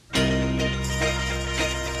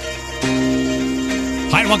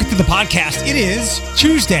Hi, and welcome to the podcast. It is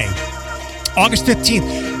Tuesday, August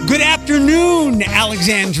 15th. Good afternoon,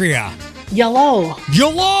 Alexandria. Yellow.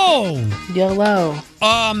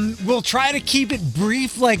 We'll try to keep it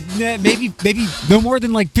brief, like maybe no more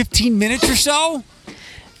than like 15 minutes or so.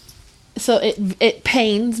 So it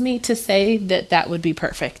pains me to say that would be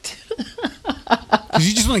perfect. Because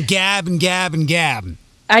you just want to gab and gab and gab.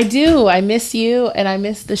 I do. I miss you and I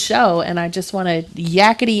miss the show, and I just want to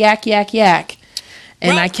yakety yak.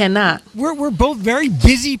 And I cannot. We're both very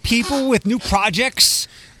busy people with new projects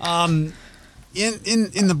in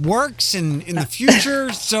the works and in the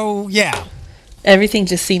future. So yeah, everything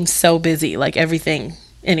just seems so busy. Like everything.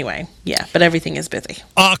 Anyway, yeah, but everything is busy.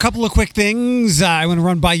 A couple of quick things I want to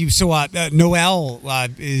run by you. So Noelle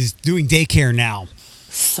is doing daycare now.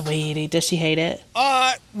 Sweetie, does she hate it?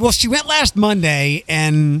 Well, she went last Monday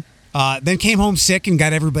and then came home sick and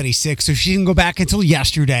got everybody sick, so she didn't go back until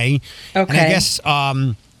yesterday. Okay. And I guess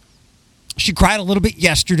she cried a little bit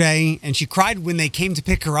yesterday, and she cried when they came to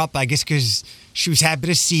pick her up, I guess because she was happy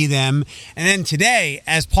to see them. And then today,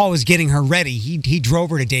 as Paul was getting her ready, he drove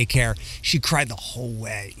her to daycare. She cried the whole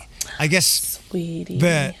way. I guess Sweetie.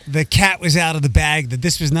 The cat was out of the bag that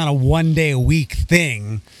this was not a one-day-a-week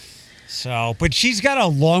thing. So, but she's got a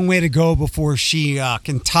long way to go before she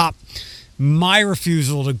can top my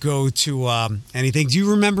refusal to go to anything. Do you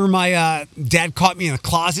remember my dad caught me in a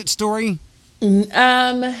closet story?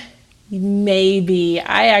 Maybe.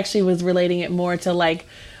 I actually was relating it more to like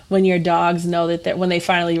when your dogs know that when they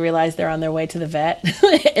finally realize they're on their way to the vet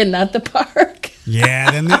and not the park.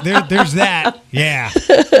 Yeah, then there's that. Yeah.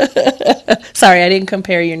 Sorry, I didn't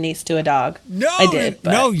compare your niece to a dog. No, I did.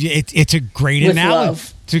 But no, it's a great analogy.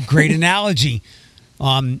 Love. It's a great analogy.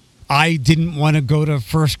 I didn't want to go to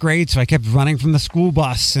first grade, so I kept running from the school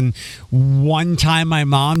bus. And one time my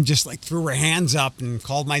mom just like threw her hands up and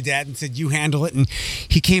called my dad and said, "You handle it." And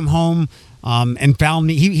he came home and found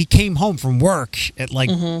me. He came home from work at like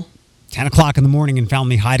 10 o'clock in the morning and found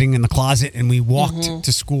me hiding in the closet, and we walked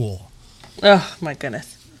to school. Oh, my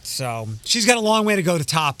goodness. So she's got a long way to go to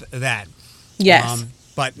top that. Yes.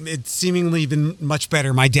 But it's seemingly been much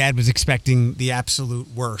better. My dad was expecting the absolute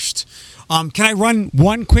worst. Can I run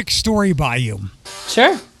one quick story by you?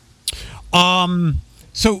 Sure.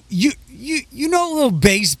 So you know a little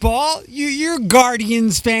baseball. You're a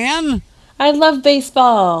Guardians fan. I love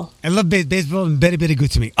baseball. I love baseball and very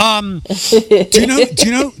good to me. Do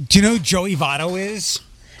you know who Joey Votto is?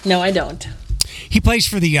 No, I don't. He plays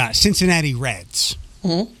for the Cincinnati Reds.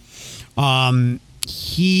 Mm-hmm.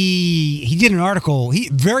 He did an article.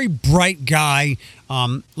 Very bright guy.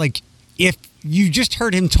 Like if you just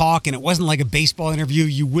heard him talk and it wasn't like a baseball interview,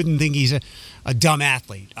 you wouldn't think he's a dumb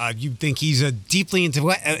athlete. You'd think he's a deeply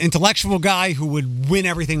intellectual guy who would win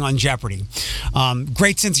everything on Jeopardy.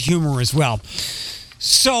 Great sense of humor as well.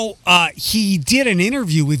 So he did an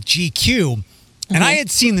interview with GQ. And I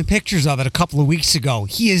had seen the pictures of it a couple of weeks ago.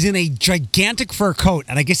 He is in a gigantic fur coat,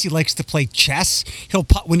 and I guess he likes to play chess.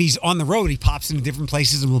 When he's on the road, he pops into different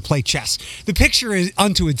places and will play chess. The picture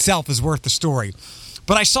unto itself is worth the story.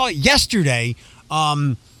 But I saw it yesterday.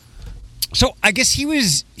 So I guess he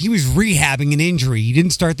was rehabbing an injury. He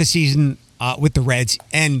didn't start the season with the Reds,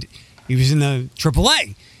 and he was in the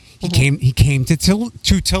AAA. He came to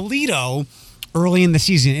Toledo early in the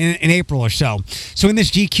season, in April or so. So in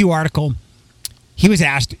this GQ article, he was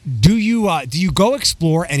asked, do you go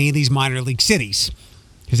explore any of these minor league cities?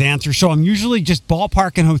 His answer, so I'm usually just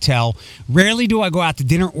ballpark and hotel. Rarely do I go out to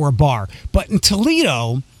dinner or a bar. But in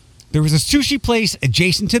Toledo, there was a sushi place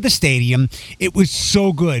adjacent to the stadium. It was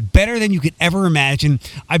so good, better than you could ever imagine.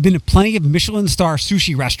 I've been to plenty of Michelin star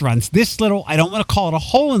sushi restaurants. This little, I don't want to call it a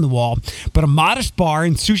hole in the wall, but a modest bar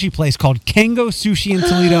and sushi place called Kengo Sushi in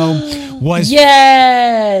Toledo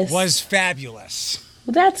was fabulous.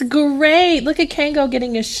 That's great. Look at Kango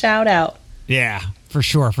getting a shout out. Yeah, for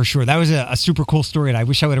sure. That was a super cool story, and I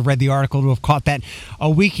wish I would have read the article to have caught that a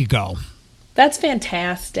week ago. That's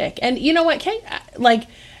fantastic. And you know what?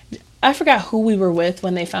 I forgot who we were with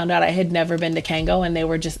when they found out I had never been to Kango, and they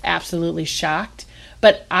were just absolutely shocked.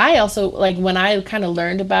 But I also, when I kind of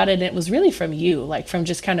learned about it, it was really from you, from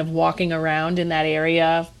just kind of walking around in that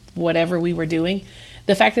area, whatever we were doing.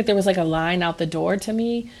 The fact that there was a line out the door to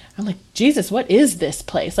me, I'm like, Jesus, what is this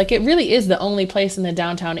place? It really is the only place in the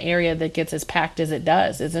downtown area that gets as packed as it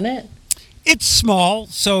does, isn't it? It's small,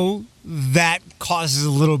 so that causes a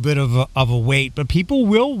little bit of a wait, but people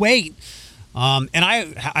will wait. And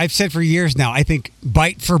I've said for years now, I think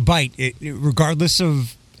bite for bite, regardless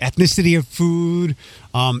of ethnicity of food,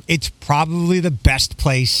 it's probably the best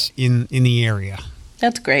place in the area.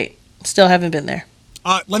 That's great. Still haven't been there.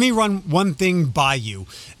 Let me run one thing by you.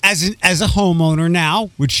 As a homeowner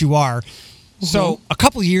now, which you are, so a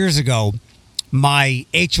couple years ago, my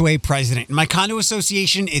HOA president in my condo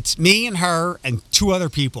association, it's me and her and two other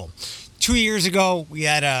people. 2 years ago, we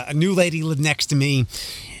had a new lady live next to me,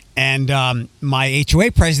 and my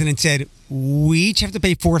HOA president said, we each have to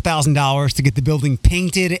pay $4,000 to get the building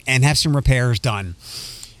painted and have some repairs done.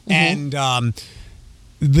 And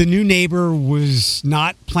the new neighbor was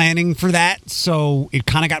not planning for that, so it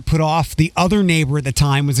kind of got put off. The other neighbor at the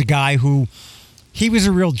time was a guy who, he was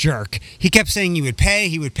a real jerk. He kept saying he would pay,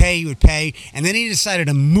 and then he decided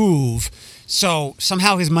to move. So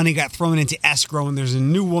somehow his money got thrown into escrow, and there's a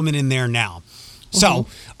new woman in there now. So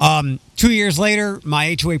 2 years later,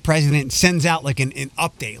 my HOA president sends out like an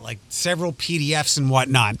update, like several PDFs and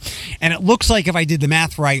whatnot. And it looks like if I did the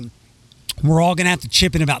math right, we're all going to have to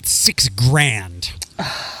chip in about $6,000.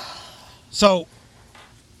 So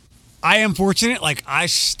I am fortunate. Like, I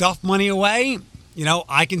stuff money away. You know,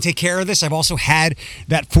 I can take care of this. I've also had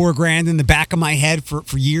that $4,000 in the back of my head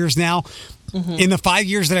for years now. In the 5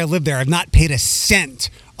 years that I lived there, I've not paid a cent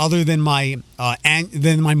other than my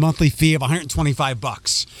monthly fee of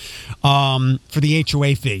 $125 for the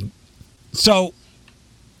HOA fee. So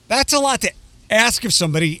that's a lot to ask of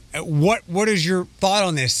somebody. What is your thought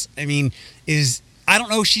on this? I mean, I don't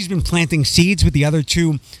know if she's been planting seeds with the other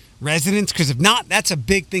two residents, because if not, that's a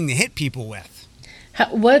big thing to hit people with.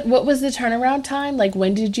 What was the turnaround time? Like,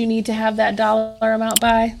 when did you need to have that dollar amount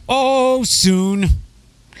by? Oh, soon.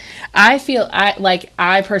 I feel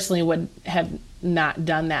I personally would have not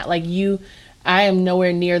done that. Like, I am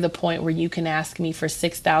nowhere near the point where you can ask me for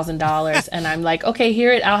 $6,000 and I'm like,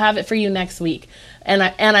 okay, I'll have it for you next week. And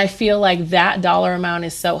I feel like that dollar amount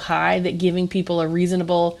is so high that giving people a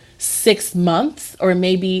reasonable 6 months or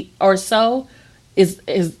so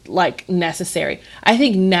is like necessary. I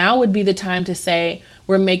think now would be the time to say,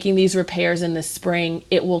 we're making these repairs in the spring.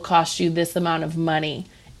 It will cost you this amount of money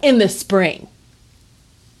in the spring.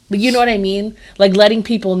 You know what I mean? Like, letting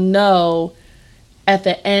people know at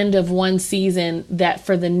the end of one season that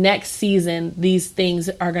for the next season, these things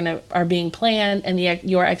are being planned, and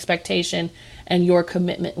your expectation and your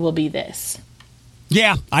commitment will be this.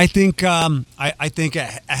 Yeah, I think I think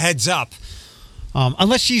a heads up,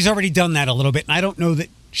 unless she's already done that a little bit, and I don't know that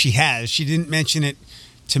she has. She didn't mention it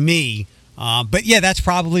to me, but yeah, that's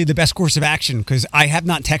probably the best course of action, because I have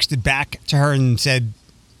not texted back to her and said,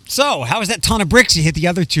 so how was that ton of bricks you hit the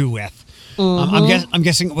other two with? I'm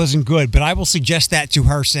guessing it wasn't good, but I will suggest that to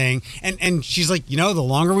her, saying, and she's like, the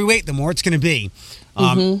longer we wait, the more it's going to be.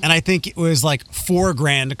 And I think it was like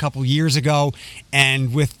 $4,000 a couple years ago,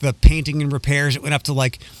 and with the painting and repairs, it went up to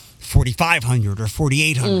like $4,500 or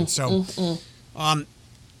 $4,800. So,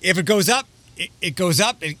 if it goes up, it goes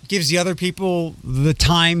up. It gives the other people the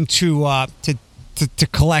time to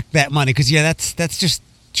collect that money, because that's just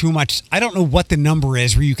too much. I don't know what the number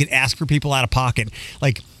is where you could ask for people out of pocket,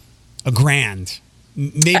 like $1,000.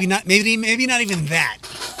 Maybe not even that.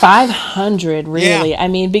 500, really. Yeah. I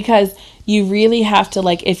mean, because you really have to,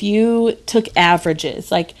 like, if you took averages,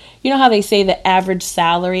 like, you know how they say the average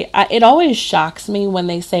salary, it always shocks me when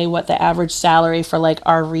they say what the average salary for like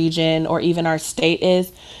our region or even our state is,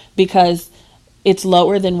 because it's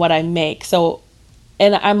lower than what I make. So,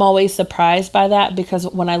 and I'm always surprised by that, because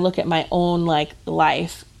when I look at my own like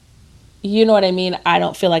life, you know what I mean? I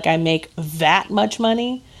don't feel like I make that much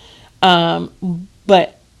money.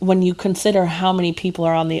 But when you consider how many people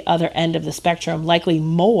are on the other end of the spectrum, likely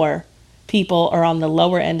more people are on the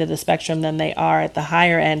lower end of the spectrum than they are at the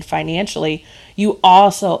higher end financially, you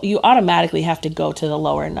automatically have to go to the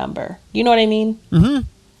lower number. You know what I mean? Mm-hmm.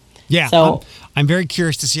 Yeah. So I'm very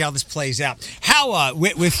curious to see how this plays out. How,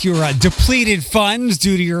 with your depleted funds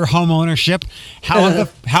due to your home ownership, how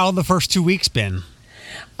have the first 2 weeks been?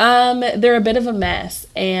 They're a bit of a mess,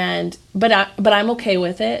 but I'm okay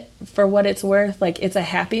with it for what it's worth. Like, it's a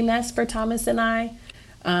happy mess for Thomas and I.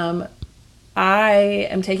 I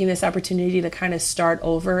am taking this opportunity to kind of start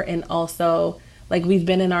over, and also, like, we've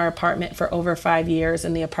been in our apartment for over 5 years,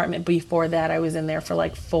 and the apartment before that I was in there for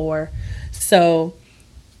like 4. So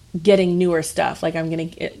getting newer stuff, like I'm gonna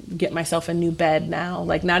get myself a new bed now,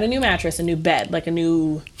 like not a new mattress, a new bed, like a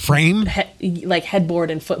new frame, like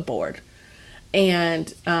headboard and footboard.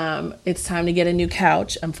 And it's time to get a new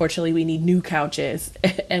couch. Unfortunately, we need new couches,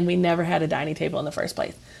 and we never had a dining table in the first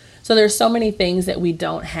place. So there's so many things that we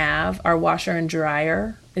don't have. Our washer and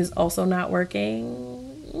dryer is also not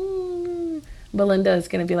working. Belinda is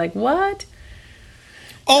going to be like, what?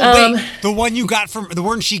 Oh, wait, the one you got from the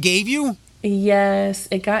one she gave you? Yes,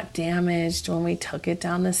 it got damaged when we took it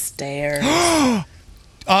down the stairs.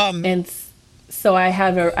 And so I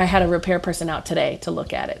had a repair person out today to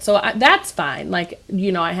look at it. So that's fine. Like,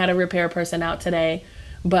 I had a repair person out today,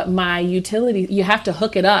 but my utility, you have to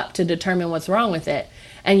hook it up to determine what's wrong with it.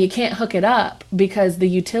 And you can't hook it up because the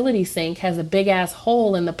utility sink has a big ass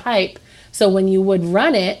hole in the pipe. So when you would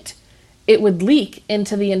run it, it would leak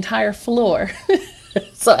into the entire floor.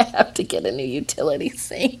 So I have to get a new utility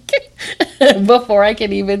sink before I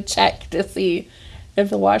can even check to see if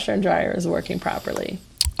the washer and dryer is working properly.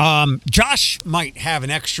 Josh might have an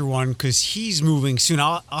extra one because he's moving soon.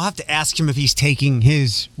 I'll have to ask him if he's taking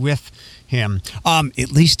his with him.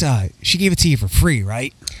 At least she gave it to you for free,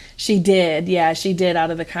 right? She did. Yeah, she did, out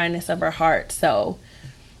of the kindness of her heart. So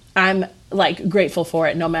I'm like grateful for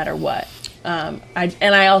it no matter what.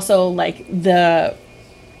 I also, like, the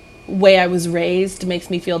way I was raised makes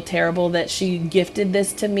me feel terrible that she gifted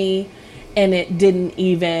this to me and it didn't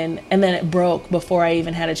even, and then it broke before I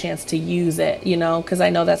even had a chance to use it, because I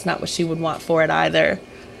know that's not what she would want for it either.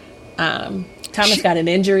 Thomas got an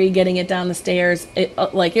injury getting it down the stairs. It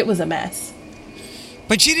was a mess.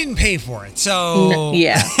 But she didn't pay for it, so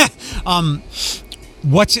yeah.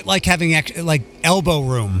 What's it like having elbow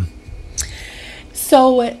room?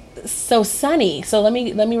 So Sonni. So let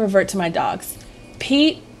me revert to my dogs.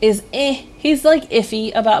 Pete is he's like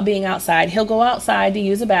iffy about being outside. He'll go outside to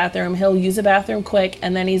use a bathroom. He'll use a bathroom quick,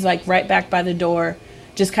 and then he's like right back by the door,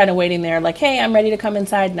 just kind of waiting there, like, hey, I'm ready to come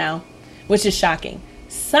inside now, which is shocking.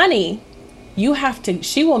 Sonni,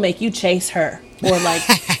 she will make you chase her, or like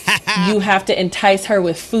you have to entice her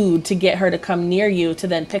with food to get her to come near you to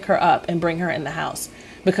then pick her up and bring her in the house,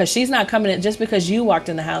 because she's not coming in. Just because you walked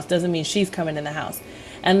in the house doesn't mean she's coming in the house.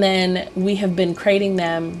 And then we have been crating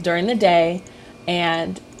them during the day,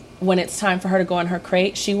 and when it's time for her to go in her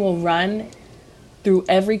crate, she will run through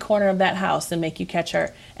every corner of that house and make you catch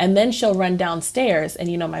her. And then she'll run downstairs,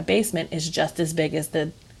 and my basement is just as big as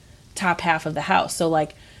the top half of the house. So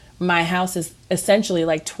like my house is essentially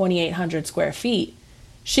like 2,800 square feet.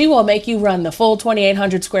 She will make you run the full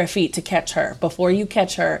 2,800 square feet to catch her before you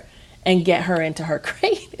catch her and get her into her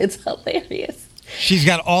crate. It's hilarious. She's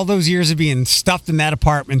got all those years of being stuffed in that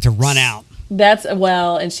apartment to run out.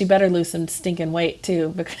 And she better lose some stinking weight too,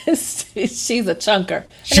 because she's a chunker.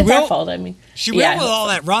 And it's our fault, I mean. She will with all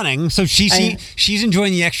that running, so she's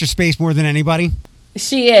enjoying the extra space more than anybody.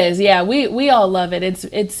 She is, yeah. We all love it.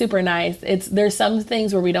 It's super nice. There's some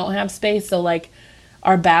things where we don't have space, so like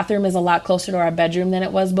our bathroom is a lot closer to our bedroom than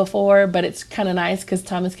it was before, but it's kind of nice because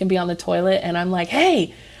Thomas can be on the toilet, and I'm like,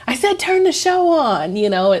 hey, I said turn the show on.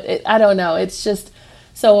 I don't know. It's just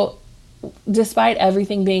so. Despite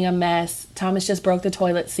everything being a mess, Thomas just broke the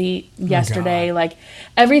toilet seat yesterday. Oh, like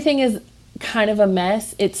everything is kind of a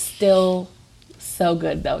mess. It's still so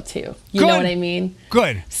good though too. You know what I mean?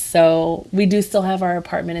 Good. So we do still have our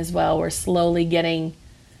apartment as well. We're slowly getting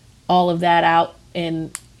all of that out,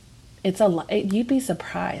 and it's a lot. You'd be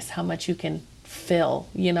surprised how much you can fill,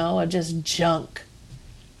 of just junk.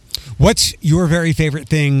 What's your very favorite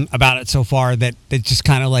thing about it so far that just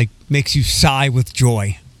kind of like makes you sigh with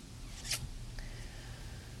joy?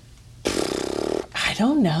 I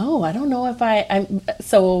don't know. I don't know if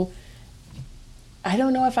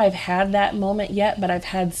I've had that moment yet, but I've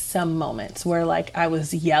had some moments where like I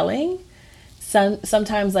was yelling.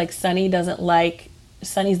 Sometimes like Sonny's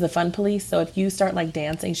the fun police, so if you start like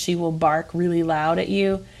dancing, she will bark really loud at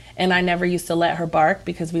you. And I never used to let her bark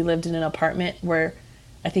because we lived in an apartment where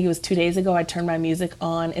I think it was 2 days ago I turned my music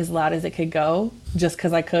on as loud as it could go just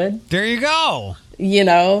because I could. There you go.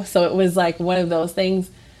 So it was like one of those things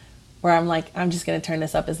where I'm like, I'm just going to turn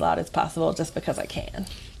this up as loud as possible just because I can.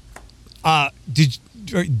 Did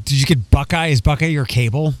you get Buckeye? Is Buckeye your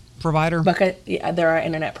cable provider? Buckeye, yeah, they're our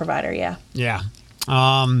internet provider, yeah. Yeah.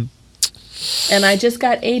 And I just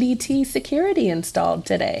got ADT security installed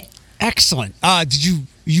today. Excellent.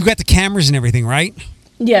 You got the cameras and everything, right?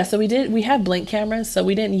 Yeah, so we have Blink cameras, so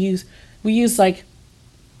we use like,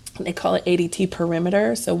 they call it ADT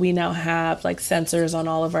perimeter. So we now have like sensors on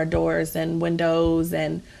all of our doors and windows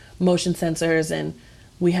and motion sensors, and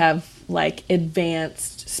we have like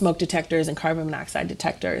advanced smoke detectors and carbon monoxide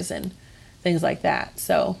detectors and things like that.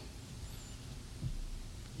 So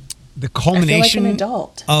the culmination I feel like an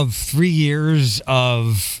adult. Of 3 years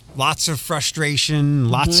of lots of frustration,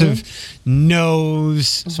 lots of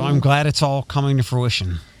no's. So I'm glad it's all coming to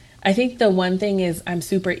fruition. I think the one thing is I'm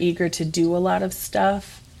super eager to do a lot of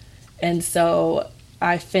stuff. And so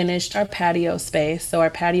I finished our patio space. So our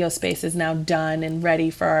patio space is now done and ready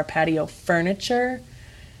for our patio furniture.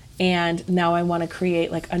 And now I want to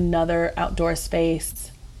create like another outdoor space,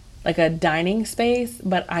 like a dining space,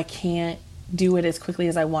 but I can't do it as quickly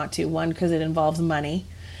as I want to. One, because it involves money.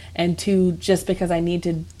 And two, just because I need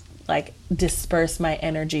to like disperse my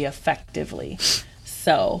energy effectively.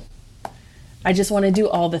 So I just want to do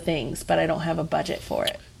all the things, but I don't have a budget for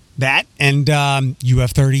it. That, and you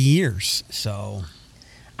have 30 years, so...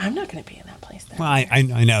 I'm not going to be in that place then. Well,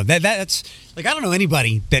 I know. That's, like, I don't know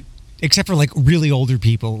anybody that, except for, like, really older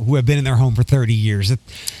people who have been in their home for 30 years.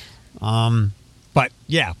 But,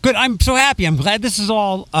 yeah, good. I'm so happy. I'm glad this is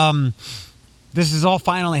all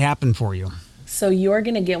finally happened for you. So you're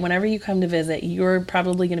going to get, whenever you come to visit, you're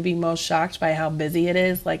probably going to be most shocked by how busy it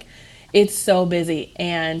is. Like, it's so busy.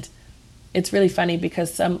 And it's really funny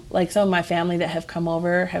because some of my family that have come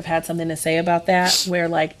over have had something to say about that, where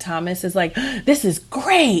like Thomas is like, this is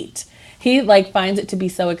great. He like finds it to be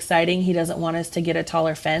so exciting. He doesn't want us to get a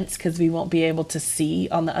taller fence because we won't be able to see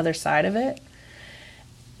on the other side of it.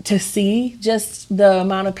 To see just the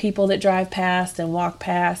amount of people that drive past and walk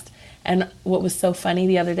past. And what was so funny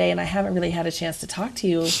the other day, and I haven't really had a chance to talk to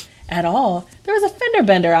you at all, there was a fender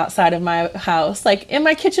bender outside of my house, like in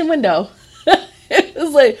my kitchen window. It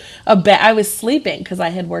was like I was sleeping because I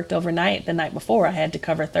had worked overnight the night before. I had to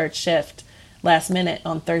cover third shift last minute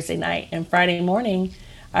on Thursday night. And Friday morning,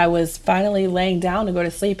 I was finally laying down to go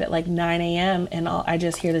to sleep at like 9 a.m. And I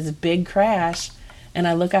just hear this big crash. And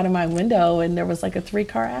I look out of my window and there was like a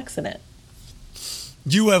 3-car accident.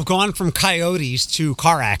 You have gone from coyotes to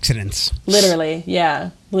car accidents. Literally. Yeah,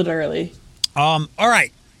 literally. All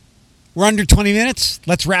right. We're under 20 minutes.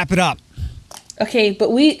 Let's wrap it up. Okay, but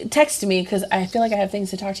text me because I feel like I have things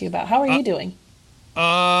to talk to you about. How are you doing?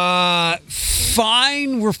 Fine.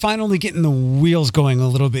 We're finally getting the wheels going a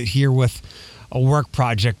little bit here with a work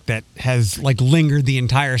project that has like lingered the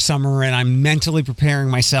entire summer, and I'm mentally preparing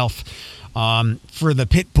myself for the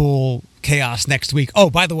pit bull chaos next week. Oh,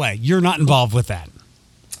 by the way, you're not involved with that.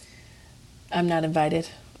 I'm not invited.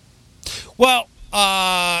 Well,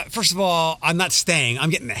 first of all, I'm not staying. I'm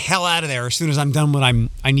getting the hell out of there as soon as I'm done what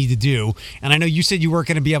I need to do. And I know you said you weren't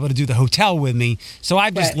going to be able to do the hotel with me, so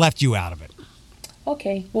I've just left you out of it.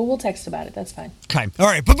 Okay. Well, we'll text about it. That's fine. Okay. All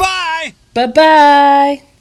right. Bye-bye. Bye-bye.